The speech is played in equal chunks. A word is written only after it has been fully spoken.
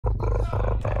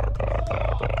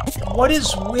what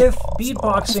is with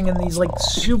beatboxing and these like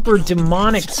super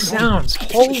demonic sounds?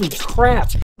 Holy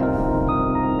crap.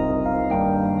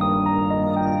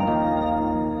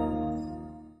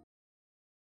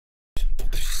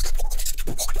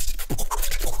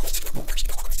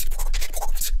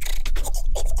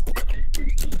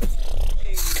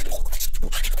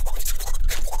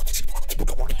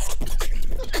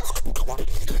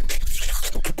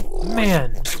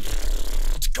 Man.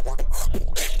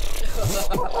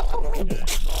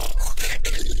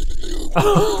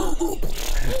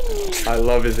 I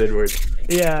love his Edward.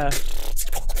 Yeah.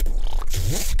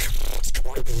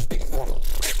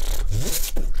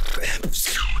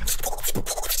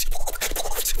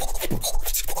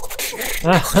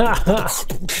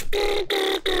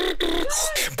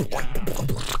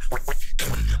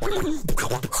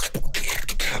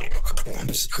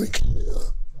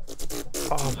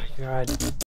 Oh my god.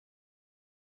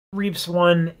 Reaps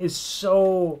one is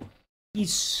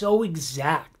he's so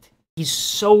exact. He's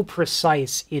so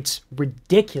precise. It's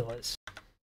ridiculous.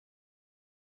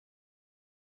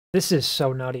 This is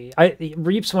so nutty.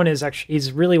 Reaps one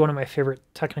he's really one of my favorite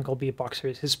technical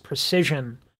beatboxers. His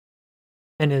precision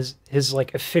and his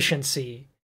like efficiency.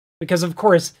 Because of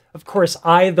course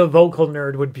I, the vocal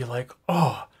nerd, would be like,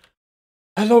 oh,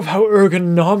 I love how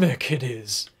ergonomic it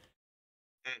is.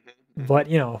 But,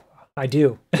 you know, I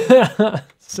do.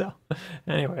 So,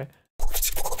 anyway.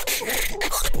 That's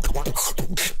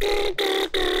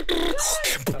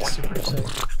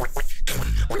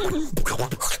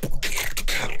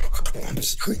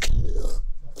super sick.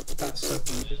 That's so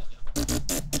good.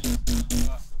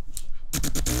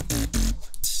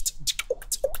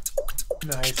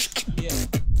 Nice. Yeah.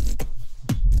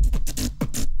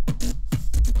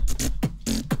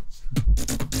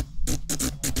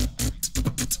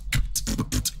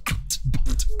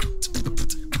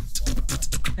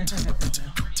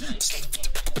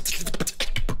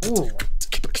 Ooh.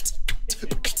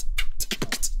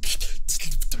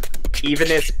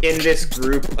 Even in this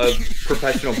group of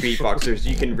professional beatboxers,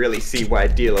 you can really see why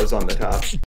Dlow's on the top.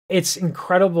 It's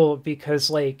incredible because,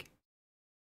 like,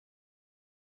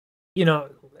 you know,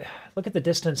 look at the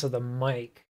distance of the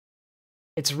mic.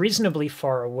 It's reasonably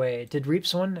far away. Did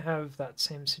Reaps one have that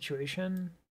same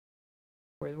situation?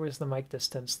 Where's the mic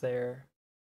distance there?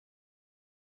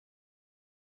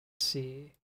 Let's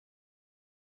see.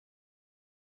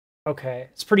 Okay,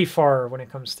 it's pretty far when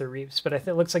it comes to Reaps, but it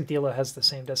looks like Dlow has the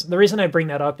same distance. The reason I bring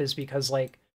that up is because,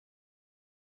 like,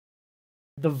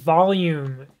 the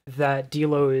volume that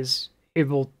Dlow is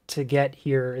able to get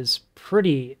here is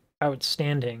pretty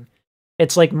outstanding.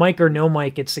 It's like mic or no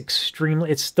mic, it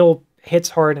still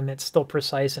hits hard and it's still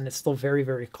precise and it's still very,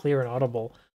 very clear and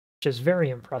audible, which is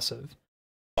very impressive.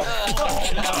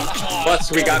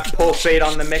 Plus, we got Pulsate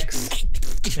on the mix.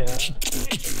 Yeah.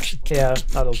 Yeah,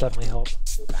 that'll definitely help.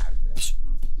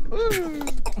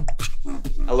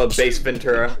 I love Bass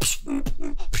Ventura.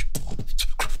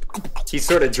 He's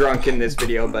sort of drunk in this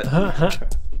video, but... I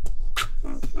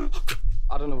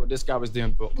don't know what this guy was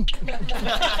doing, but...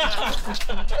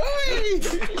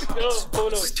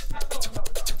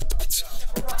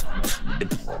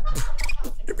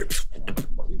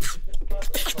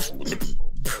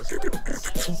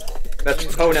 That's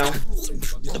Pono.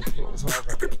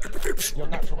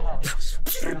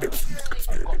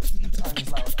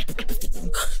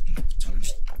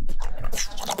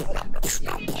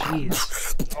 Jeez.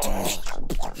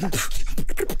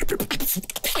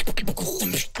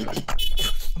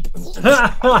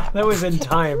 That was in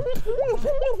time.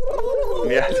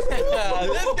 Yeah.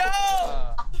 Let's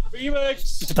go!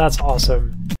 Remix! That's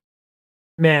awesome.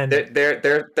 Man.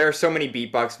 There are so many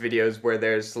beatbox videos where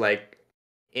there's like,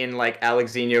 in like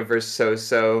Alexinho versus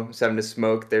So Seven to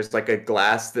Smoke, there's like a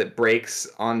glass that breaks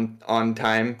on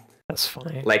time. That's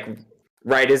funny. Like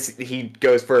right as he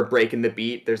goes for a break in the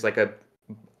beat, there's like a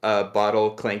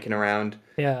bottle clanking around.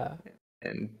 Yeah.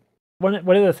 And one of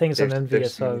the things I'm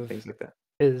envious so of things like that.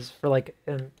 is for like,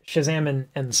 and Shazam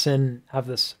and Sin have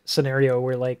this scenario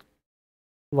where like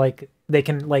they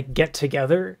can like get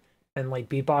together and like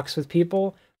beatbox with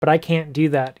people, but I can't do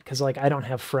that because like I don't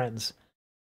have friends.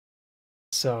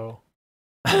 So,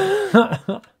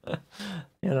 you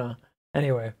know,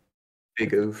 anyway.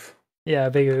 Big oof. Yeah,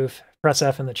 big oof. Press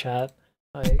F in the chat.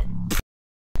 Like,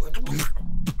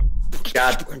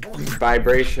 God,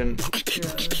 vibration.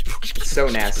 It's so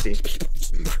nasty.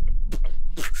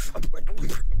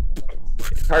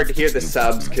 It's hard to hear the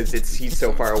subs because he's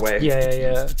so far away.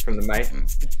 Yeah. From the mic.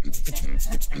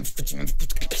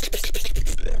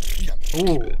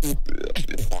 Ooh.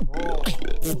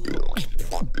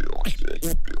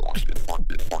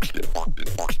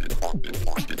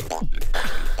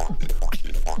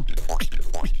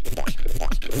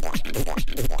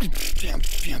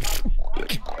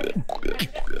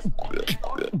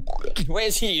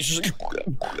 Where's he?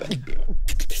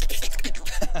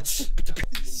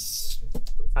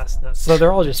 That's nuts. So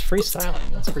they're all just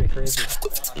freestyling. That's pretty crazy.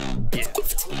 Yeah.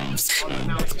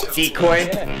 Decoy,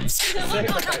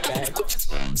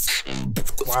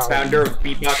 Wow. founder of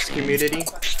Beatbox community.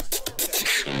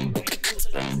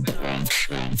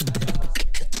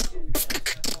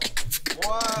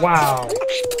 Wow.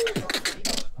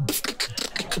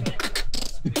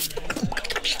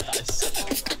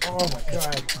 Oh my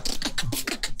god.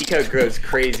 Deco goes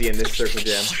crazy in this circle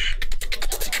jam.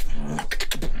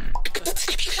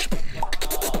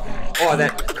 Oh,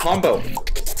 that combo.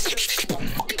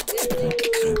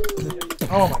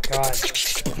 Oh my god.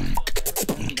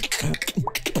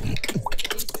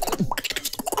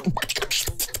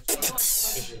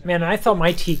 Man, I thought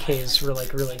my TKs were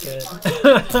like really good.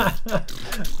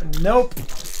 Nope.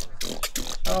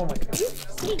 Oh my god.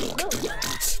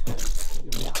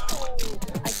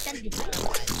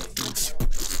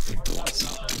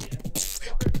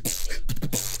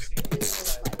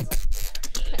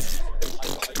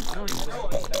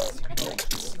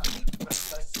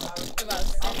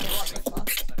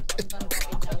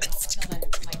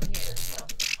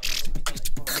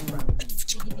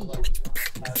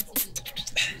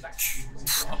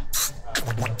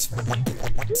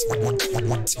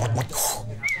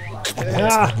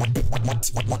 Yeah.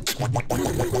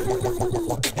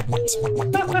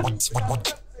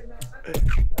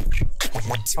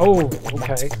 Oh,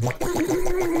 okay.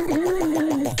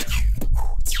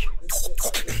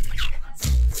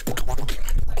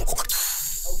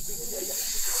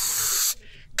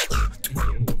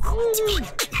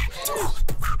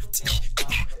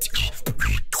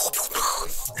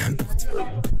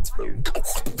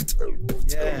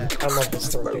 Yeah. I love this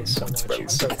throat bass so much.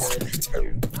 It's so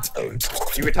good.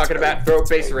 You were talking about throat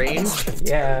bass range?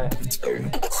 Yeah.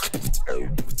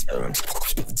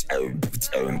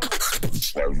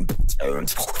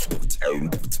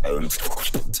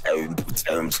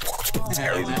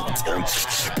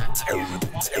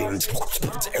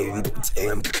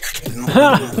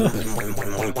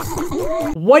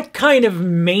 What kind of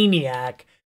maniac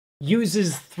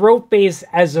uses throat bass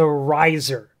as a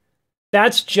riser?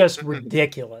 That's just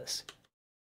ridiculous.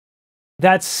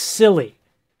 That's silly.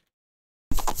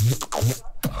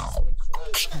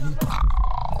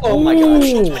 Oh my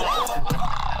gosh. Ooh.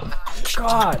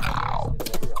 God.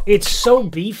 It's so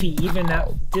beefy even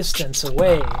that distance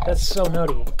away. That's so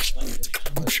nutty.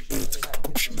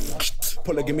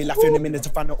 Puller, give me laughing in a minute to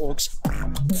find the orcs.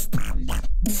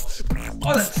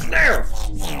 Oh, that snare!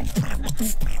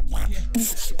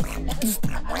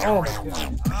 Oh my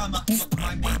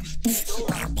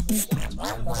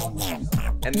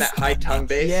god. And that high tongue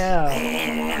bass? Yeah.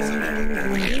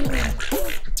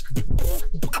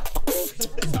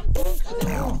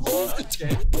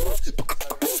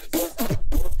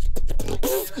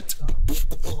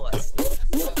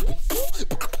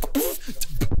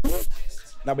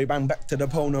 Now we bang back to the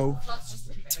pono.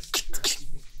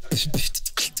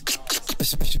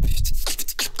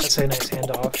 That's a nice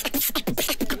handoff.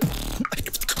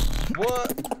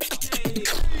 What?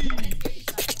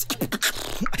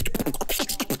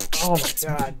 Oh my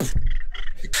god.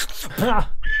 Ha!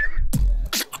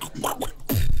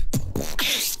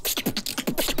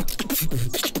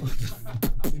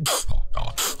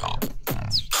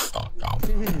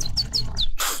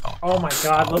 Oh my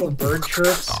god, little bird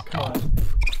chirps. Come on.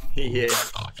 Yeah.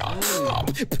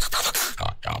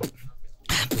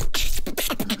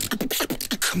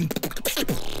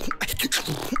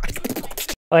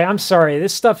 Like, I'm sorry,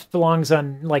 this stuff belongs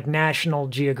on, like, National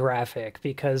Geographic,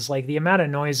 because, like, the amount of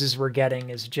noises we're getting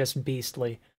is just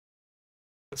beastly.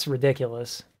 It's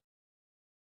ridiculous.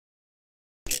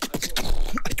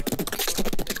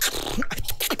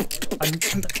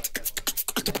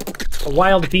 A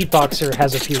wild beatboxer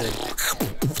has appeared.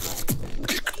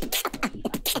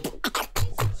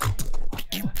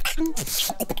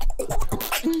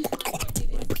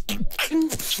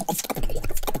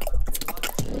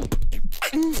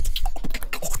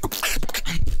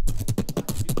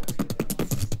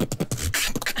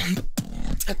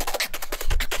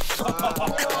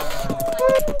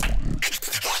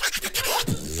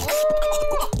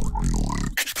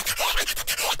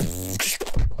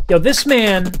 Yo, this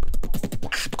man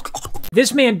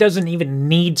doesn't even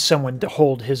need someone to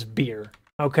hold his beer,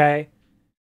 okay?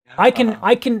 I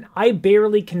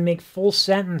barely can make full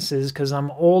sentences because I'm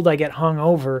old, I get hung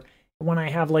over when I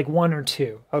have like one or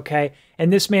two, okay?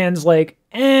 And this man's like,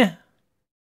 I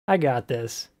got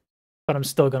this, but I'm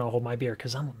still gonna hold my beer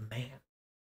because I'm a man.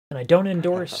 And I don't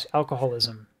endorse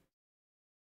alcoholism.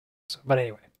 So, but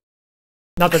anyway,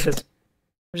 not that this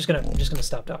I'm just gonna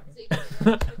stop talking.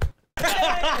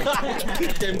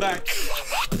 Came back.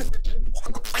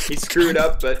 He screwed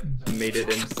up, but made it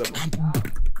in some.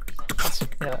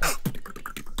 Yeah.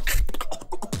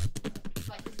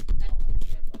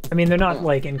 I mean, they're not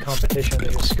like in competition,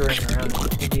 they're just screwing around.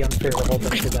 It'd be unfair to hold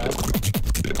them to that.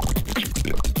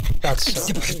 That's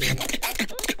so funny.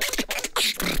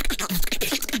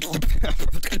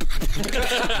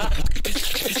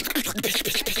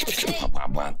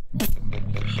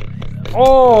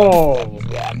 Oh!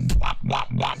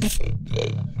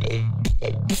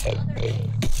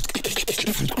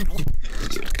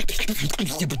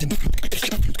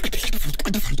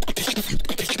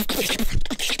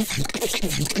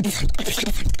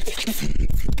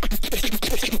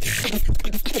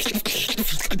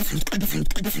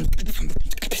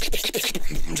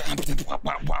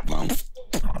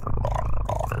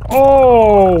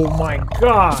 Oh my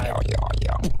god!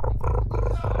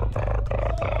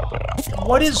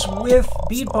 What is with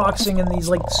beatboxing and these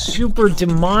like super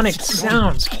demonic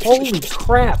sounds? Holy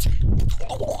crap!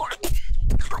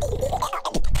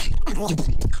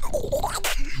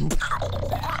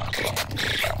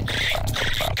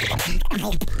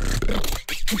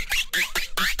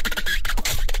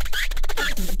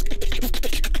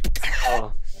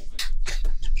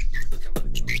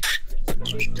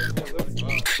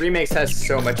 Remix has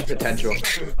so much potential.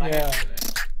 Yeah.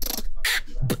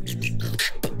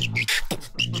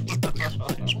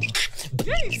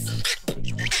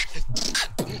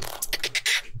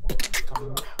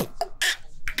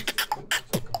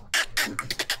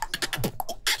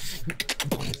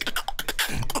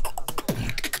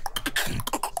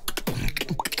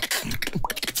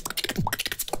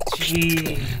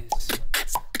 Jeez.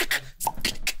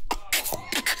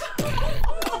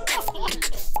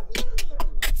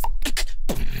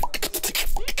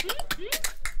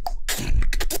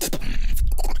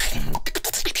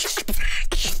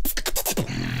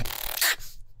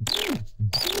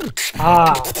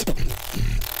 Ah,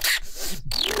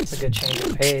 that's a good change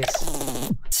of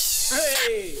pace.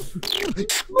 Hey!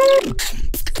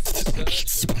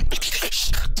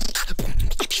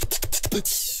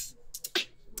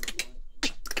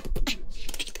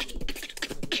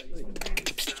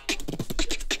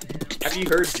 Have you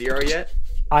heard Zero yet?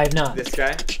 I have not. This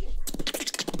guy?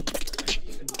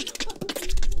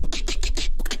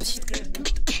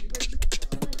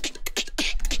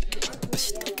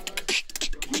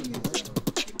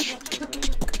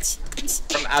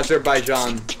 From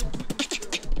Azerbaijan.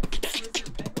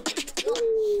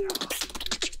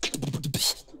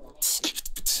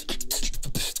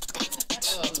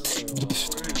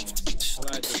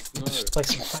 It's like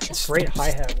some great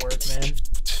hi-hat work, man.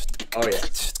 Oh yeah.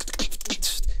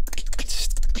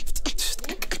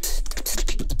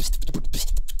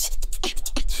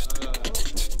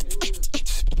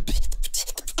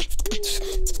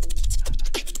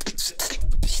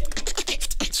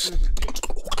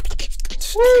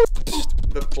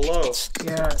 The flow.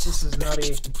 Yeah, this is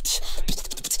nutty.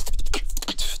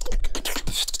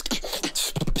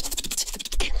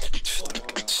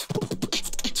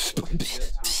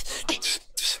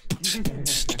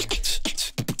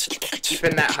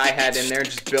 Keeping that hi-hat in there,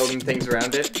 just building things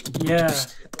around it. Yeah.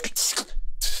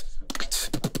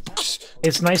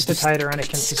 It's nice to tie it around a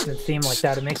consistent theme like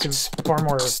that. It makes it far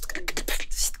more,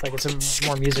 like it's a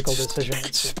more musical decision.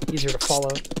 It's easier to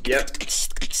follow. Yep.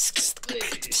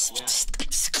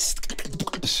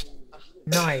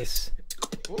 Nice.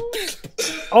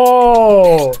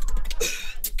 Oh!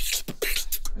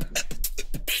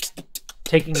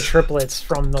 Taking triplets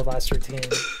from the last routine.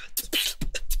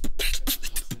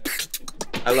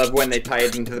 I love when they tie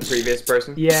it into the previous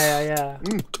person. Yeah, yeah.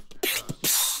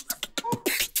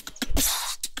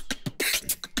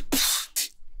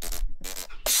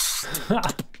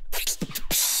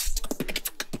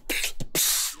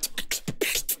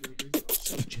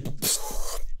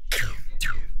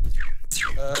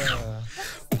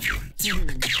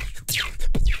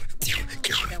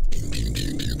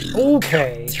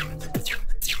 Okay.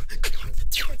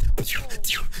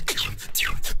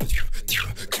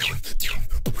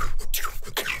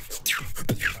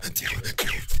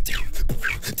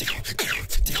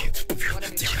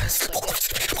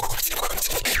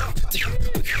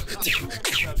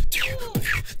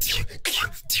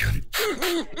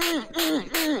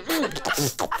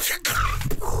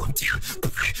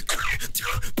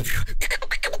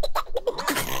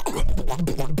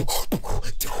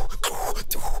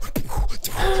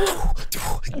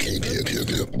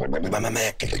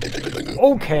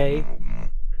 Okay.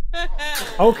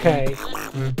 Okay.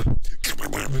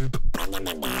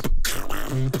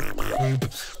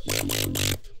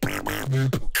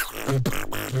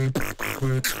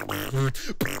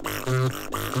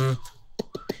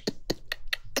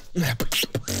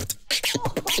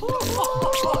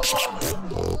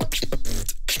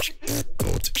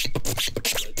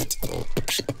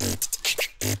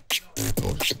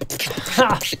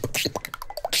 Ha!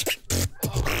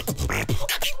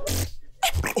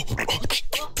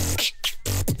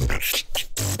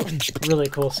 Really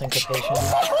cool syncopation.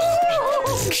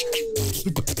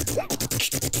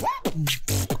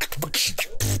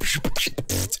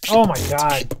 Oh my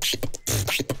god.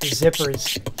 The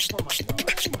zippers.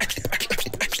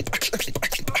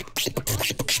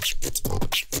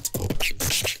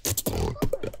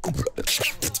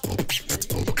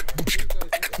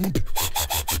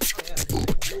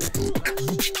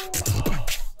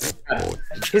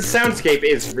 His soundscape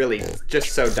is really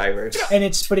just so diverse. And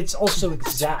but it's also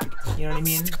exact. You know what I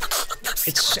mean?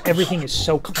 Everything is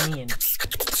so clean.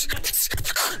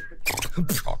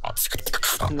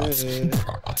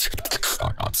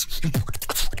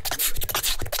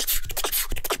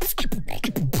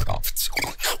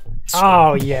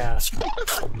 Oh yeah.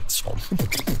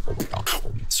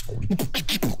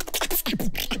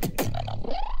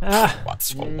 Ah.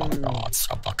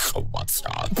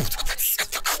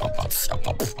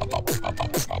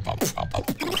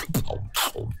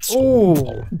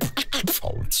 Ooh.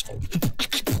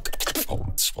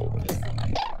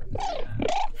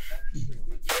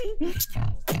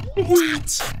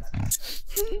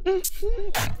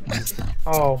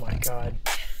 Oh my god.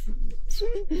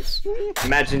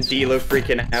 Imagine Dlow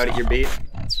freaking out at your beat.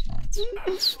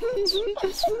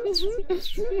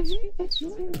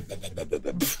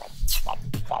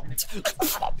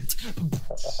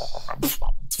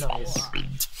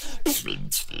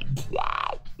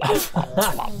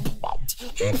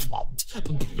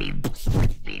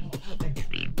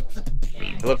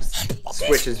 I love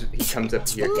switches. He comes up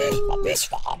here.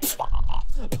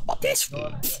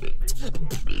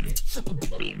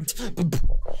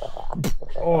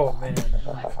 Oh man.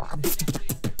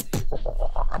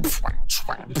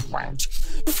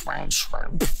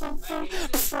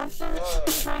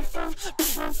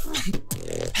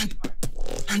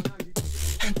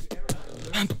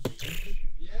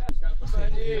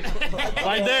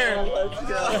 Right there.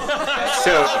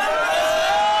 So,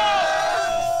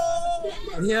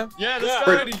 Yeah, that's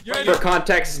ready. for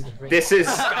context, this is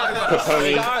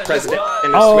Poponi, president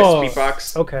of Oh, Swiss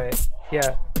Beatbox. okay.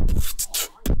 Yeah.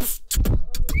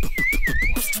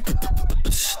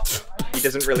 He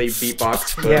doesn't really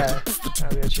beatbox, but Yeah.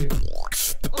 I got you.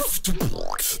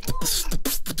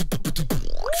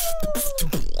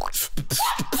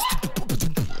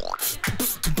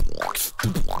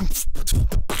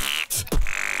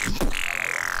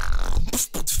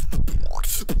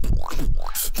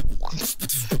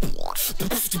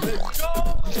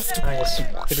 Nice.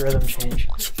 Good rhythm change.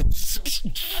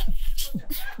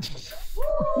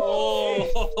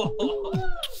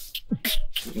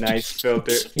 nice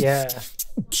filter. Yeah.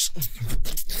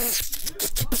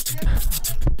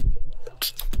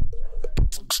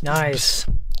 Nice.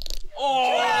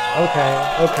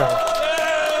 Okay, okay.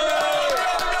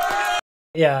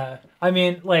 Yeah, I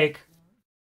mean, like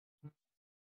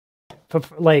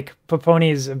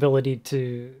Poponi's ability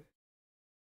to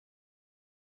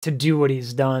do what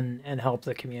he's done and help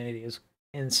the community is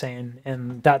insane,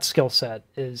 and that skill set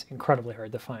is incredibly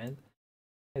hard to find.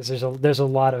 There's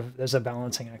a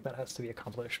balancing act that has to be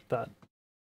accomplished with that.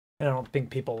 And I don't think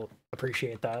people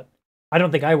appreciate that. I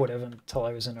don't think I would have until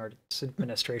I was in arts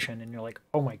administration, and you're like,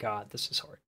 oh my god, this is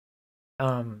hard.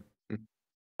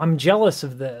 I'm jealous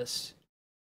of this,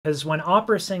 because when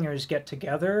opera singers get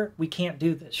together, we can't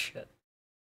do this shit.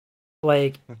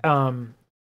 Like, when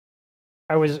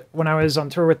I was on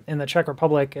tour in the Czech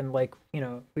Republic, and like, you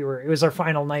know, it was our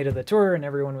final night of the tour, and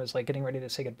everyone was like getting ready to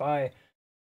say goodbye,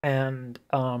 and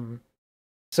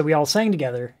so we all sang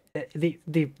together.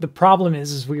 The problem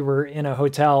is we were in a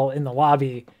hotel in the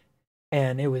lobby,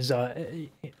 and it was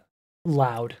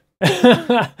loud,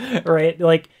 right?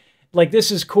 Like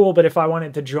this is cool, but if I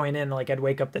wanted to join in, like, I'd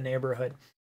wake up the neighborhood.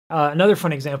 Another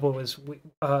fun example was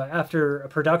after a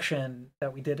production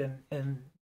that we did in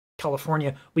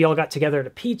California, we all got together at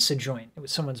a pizza joint. It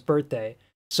was someone's birthday.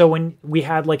 So when we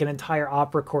had like an entire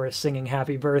opera chorus singing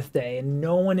happy birthday, and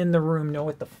no one in the room knew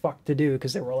what the fuck to do,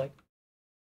 because they were like,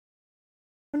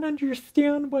 I don't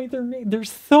understand why they're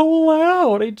so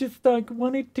loud. I just like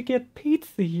wanted to get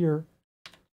pizza here.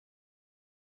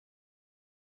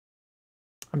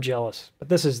 I'm jealous, but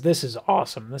this is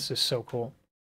awesome. This is so cool.